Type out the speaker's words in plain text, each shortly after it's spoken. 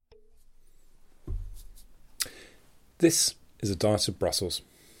This is a Diet of Brussels.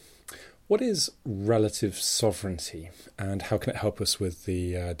 What is relative sovereignty, and how can it help us with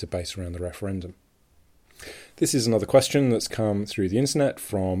the debate around the referendum? This is another question that's come through the internet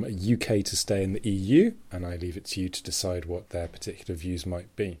from UK to stay in the EU, and I leave it to you to decide what their particular views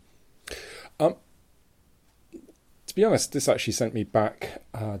might be. To be honest, this actually sent me back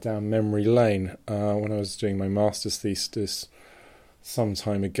down memory lane when I was doing my master's thesis some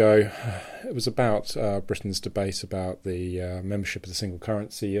time ago. It was about Britain's debate about the membership of the single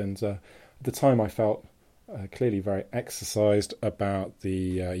currency, and at the time I felt clearly very exercised about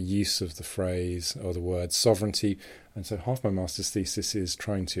the use of the phrase or the word sovereignty, and so half my master's thesis is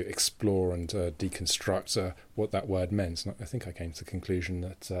trying to explore and deconstruct what that word meant. And I think I came to the conclusion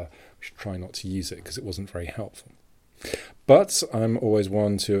that we should try not to use it because it wasn't very helpful. But I'm always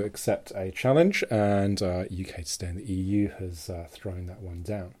one to accept a challenge, and UK to stay in the EU has thrown that one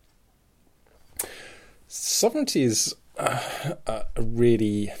down. Sovereignty is a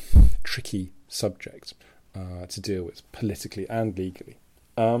really tricky subject to deal with politically and legally.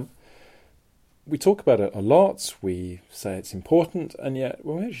 We talk about it a lot, we say it's important, and yet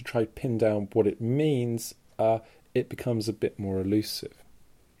when we actually try to pin down what it means, it becomes a bit more elusive.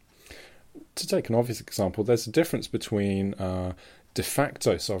 To take an obvious example, there's a difference between de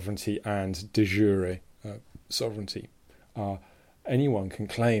facto sovereignty and de jure sovereignty. Anyone can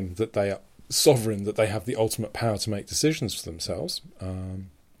claim that they are sovereign, that they have the ultimate power to make decisions for themselves.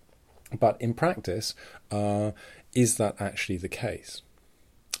 But in practice, is that actually the case?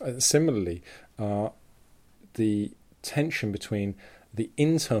 Similarly, the tension between the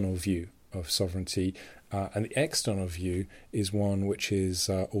internal view of sovereignty and the external view is one which is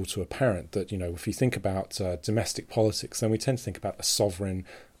all too apparent. That, if you think about domestic politics, then we tend to think about a sovereign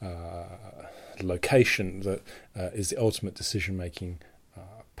location that is the ultimate decision-making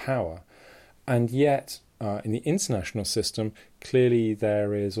power. And yet, in the international system, clearly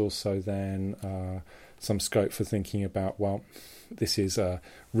there is also then some scope for thinking about, well, this is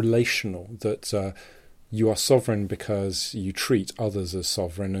relational, that you are sovereign because you treat others as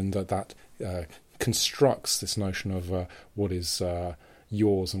sovereign, and that constructs this notion of what is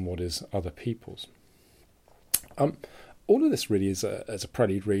yours and what is other people's. All of this really is as a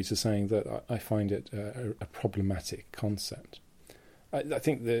prelude really to saying that I find it a problematic concept. I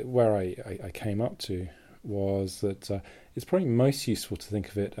think that where I came up to was that it's probably most useful to think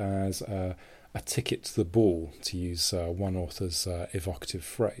of it as a ticket to the ball, to use one author's evocative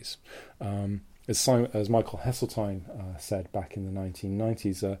phrase. As Michael Heseltine said back in the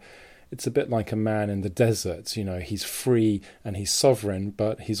 1990s, it's a bit like a man in the desert. He's free and he's sovereign,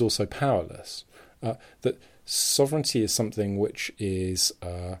 but he's also powerless. That sovereignty is something which is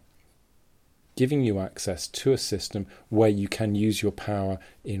giving you access to a system where you can use your power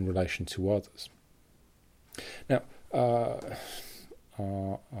in relation to others. Now, our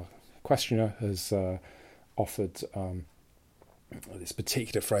questioner has offered this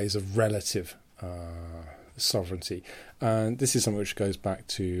particular phrase of relative sovereignty, and this is something which goes back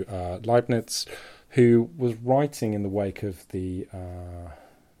to Leibniz, who was writing in the wake of the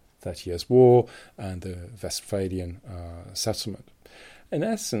 30 Years' War and the Westphalian settlement. In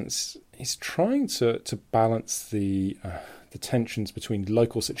essence, he's trying to balance the tensions between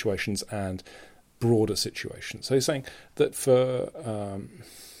local situations and broader situations. So he's saying that for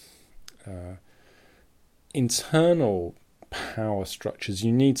internal power structures,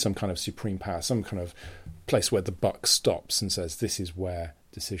 you need some kind of supreme power, some kind of place where the buck stops and says this is where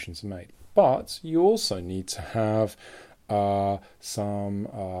decisions are made. But you also need to have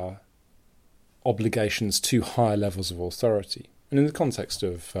some obligations to higher levels of authority. And in the context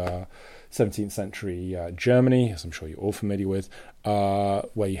of 17th century Germany, as I'm sure you're all familiar with,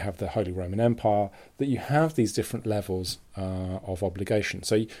 where you have the Holy Roman Empire, that you have these different levels of obligation.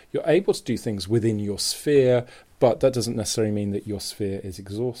 So you're able to do things within your sphere, but that doesn't necessarily mean that your sphere is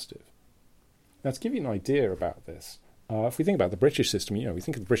exhaustive. Now, to give you an idea about this, if we think about the British system, we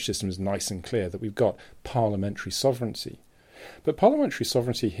think of the British system as nice and clear, that we've got parliamentary sovereignty. But parliamentary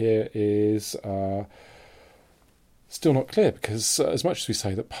sovereignty here is still not clear, because as much as we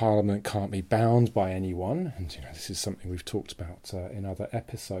say that Parliament can't be bound by anyone, and this is something we've talked about in other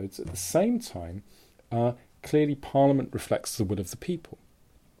episodes, at the same time, clearly Parliament reflects the will of the people.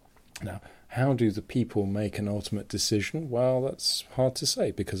 Now, how do the people make an ultimate decision? Well, that's hard to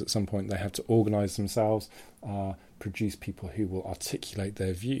say, because at some point they have to organise themselves, produce people who will articulate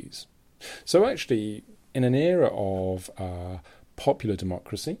their views. So actually, in an era of popular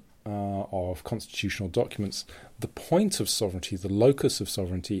democracy, of constitutional documents, the point of sovereignty, the locus of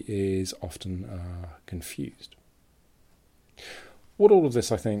sovereignty, is often confused. What all of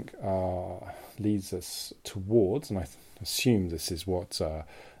this, I think, leads us towards, and I assume this is what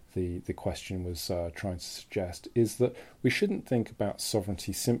the question was trying to suggest, is that we shouldn't think about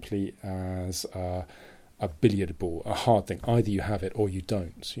sovereignty simply as a billiard ball, a hard thing. Either you have it or you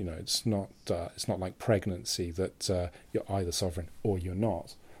don't. It's not like pregnancy that you're either sovereign or you're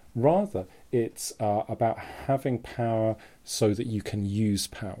not. Rather, it's about having power so that you can use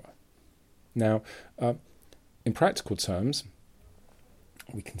power. Now, in practical terms,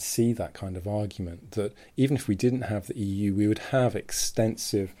 we can see that kind of argument that even if we didn't have the EU, we would have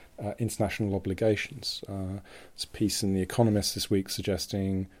extensive international obligations. There's a piece in The Economist this week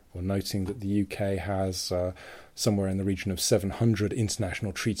suggesting or noting that the UK has somewhere in the region of 700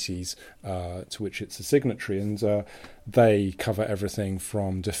 international treaties to which it's a signatory, and they cover everything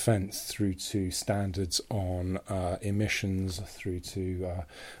from defence through to standards on emissions through to,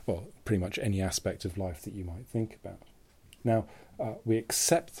 pretty much any aspect of life that you might think about. Now, we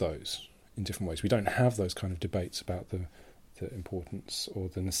accept those in different ways. We don't have those kind of debates about the importance or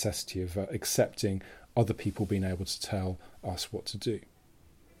the necessity of accepting other people being able to tell us what to do.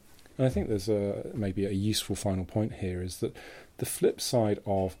 And I think there's maybe a useful final point here, is that the flip side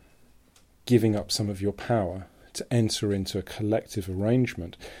of giving up some of your power to enter into a collective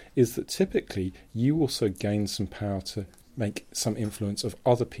arrangement is that typically you also gain some power to make some influence of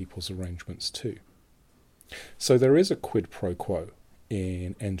other people's arrangements too. So there is a quid pro quo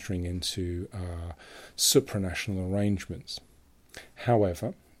in entering into supranational arrangements.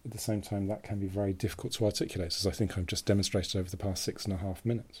 However, at the same time, that can be very difficult to articulate, as I think I've just demonstrated over the past 6.5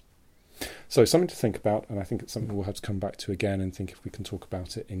 minutes. So something to think about, and I think it's something we'll have to come back to again and think if we can talk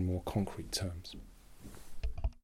about it in more concrete terms.